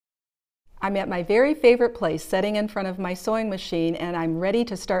I'm at my very favorite place, sitting in front of my sewing machine, and I'm ready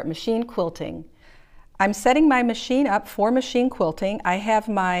to start machine quilting. I'm setting my machine up for machine quilting. I have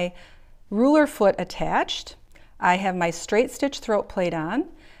my ruler foot attached. I have my straight stitch throat plate on.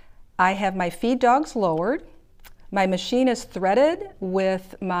 I have my feed dogs lowered. My machine is threaded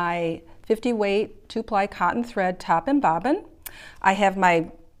with my 50 weight 2-ply cotton thread top and bobbin. I have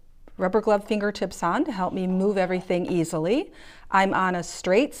my rubber glove fingertips on to help me move everything easily. I'm on a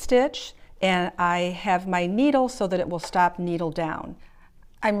straight stitch, and I have my needle so that it will stop needle down.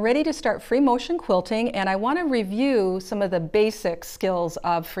 I'm ready to start free motion quilting, and I want to review some of the basic skills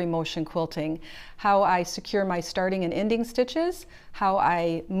of free motion quilting. How I secure my starting and ending stitches, how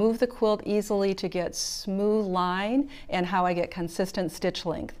I move the quilt easily to get smooth line, and how I get consistent stitch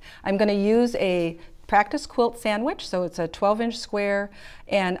length. I'm going to use a practice quilt sandwich, so it's a 12-inch square,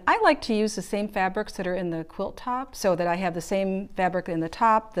 and I like to use the same fabrics that are in the quilt top so that I have the same fabric in the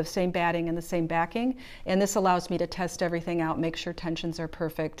top, the same batting, and the same backing, and this allows me to test everything out, make sure tensions are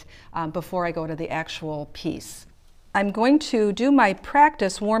perfect before I go to the actual piece. I'm going to do my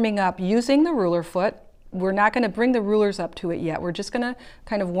practice warming up using the ruler foot. We're not going to bring the rulers up to it yet. We're just going to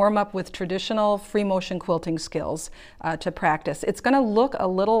kind of warm up with traditional free motion quilting skills to practice. It's going to look a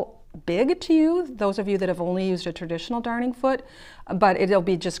little big to you, those of you that have only used a traditional darning foot, but it'll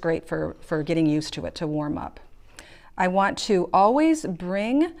be just great for getting used to it, to warm up. I want to always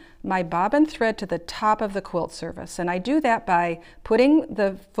bring my bobbin thread to the top of the quilt surface, and I do that by putting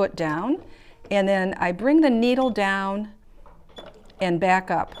the foot down, and then I bring the needle down and back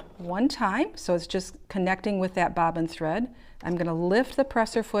up one time, so it's just connecting with that bobbin thread. I'm going to lift the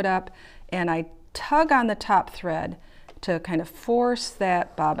presser foot up, and I tug on the top thread to kind of force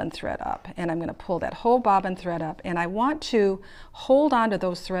that bobbin thread up, and I'm going to pull that whole bobbin thread up, and I want to hold on to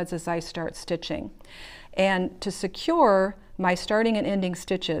those threads as I start stitching. And to secure my starting and ending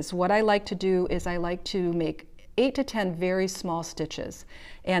stitches, what I like to do is I like to make 8 to 10 very small stitches.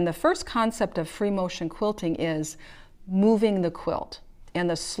 And the first concept of free motion quilting is moving the quilt. And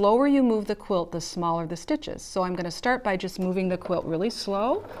the slower you move the quilt, the smaller the stitches. So I'm going to start by just moving the quilt really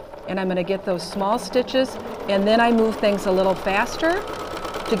slow, and I'm going to get those small stitches, and then I move things a little faster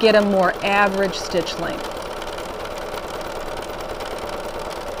to get a more average stitch length.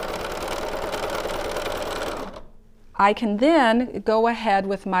 I can then go ahead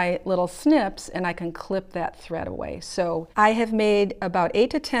with my little snips, and I can clip that thread away. So I have made about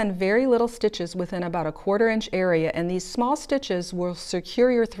 8 to 10 very little stitches within about a 1/4 inch area, and these small stitches will secure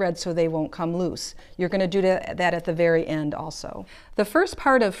your thread so they won't come loose. You're going to do that at the very end also. The first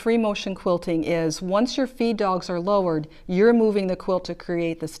part of free motion quilting is once your feed dogs are lowered, you're moving the quilt to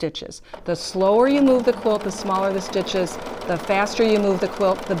create the stitches. The slower you move the quilt, the smaller the stitches. The faster you move the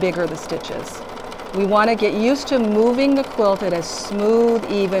quilt, the bigger the stitches. We want to get used to moving the quilt at a smooth,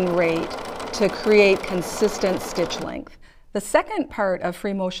 even rate to create consistent stitch length. The second part of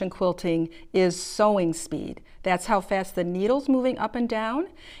free motion quilting is sewing speed. That's how fast the needle's moving up and down,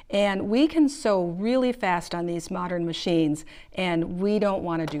 and we can sew really fast on these modern machines, and we don't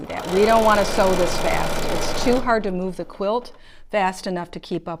want to do that. We don't want to sew this fast. It's too hard to move the quilt fast enough to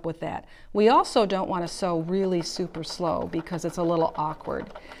keep up with that. We also don't want to sew really super slow because it's a little awkward.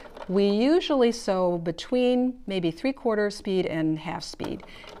 We usually sew between maybe 3/4 speed and half speed.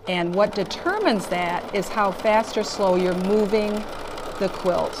 And what determines that is how fast or slow you're moving the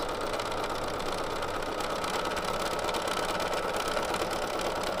quilt.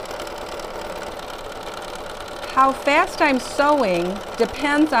 How fast I'm sewing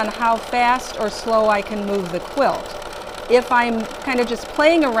depends on how fast or slow I can move the quilt. If I'm kind of just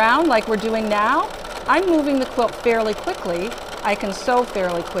playing around like we're doing now, I'm moving the quilt fairly quickly. I can sew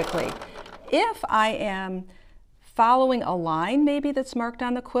fairly quickly. If I am following a line maybe that's marked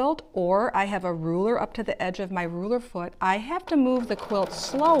on the quilt, or I have a ruler up to the edge of my ruler foot, I have to move the quilt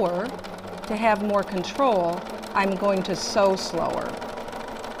slower to have more control. I'm going to sew slower.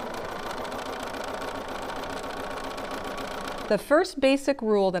 The first basic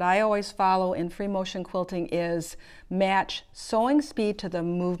rule that I always follow in free motion quilting is match sewing speed to the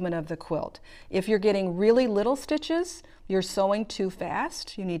movement of the quilt. If you're getting really little stitches, you're sewing too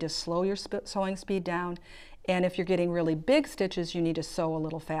fast. You need to slow your sewing speed down. And if you're getting really big stitches, you need to sew a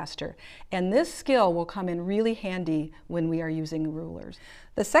little faster. And this skill will come in really handy when we are using rulers.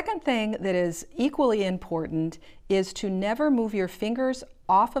 The second thing that is equally important is to never move your fingers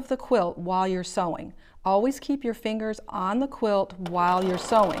off of the quilt while you're sewing. Always keep your fingers on the quilt while you're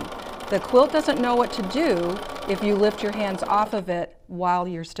sewing. The quilt doesn't know what to do if you lift your hands off of it while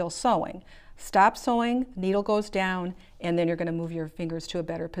you're still sewing. Stop sewing, needle goes down, and then you're going to move your fingers to a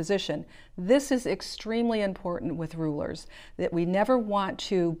better position. This is extremely important with rulers, that we never want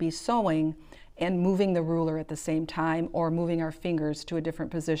to be sewing and moving the ruler at the same time or moving our fingers to a different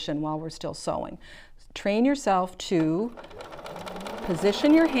position while we're still sewing. Train yourself to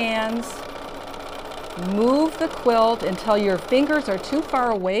position your hands, move the quilt until your fingers are too far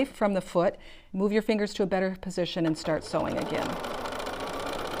away from the foot. Move your fingers to a better position and start sewing again.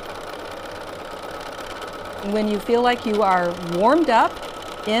 When you feel like you are warmed up,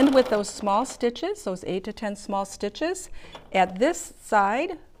 end with those small stitches, those 8 to 10 small stitches. At this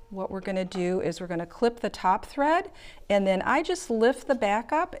side, what we're going to do is we're going to clip the top thread, and then I just lift the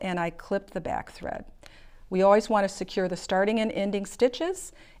back up and I clip the back thread. We always want to secure the starting and ending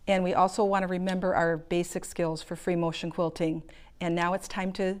stitches, and we also want to remember our basic skills for free motion quilting. And now it's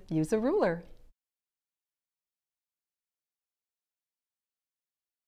time to use a ruler.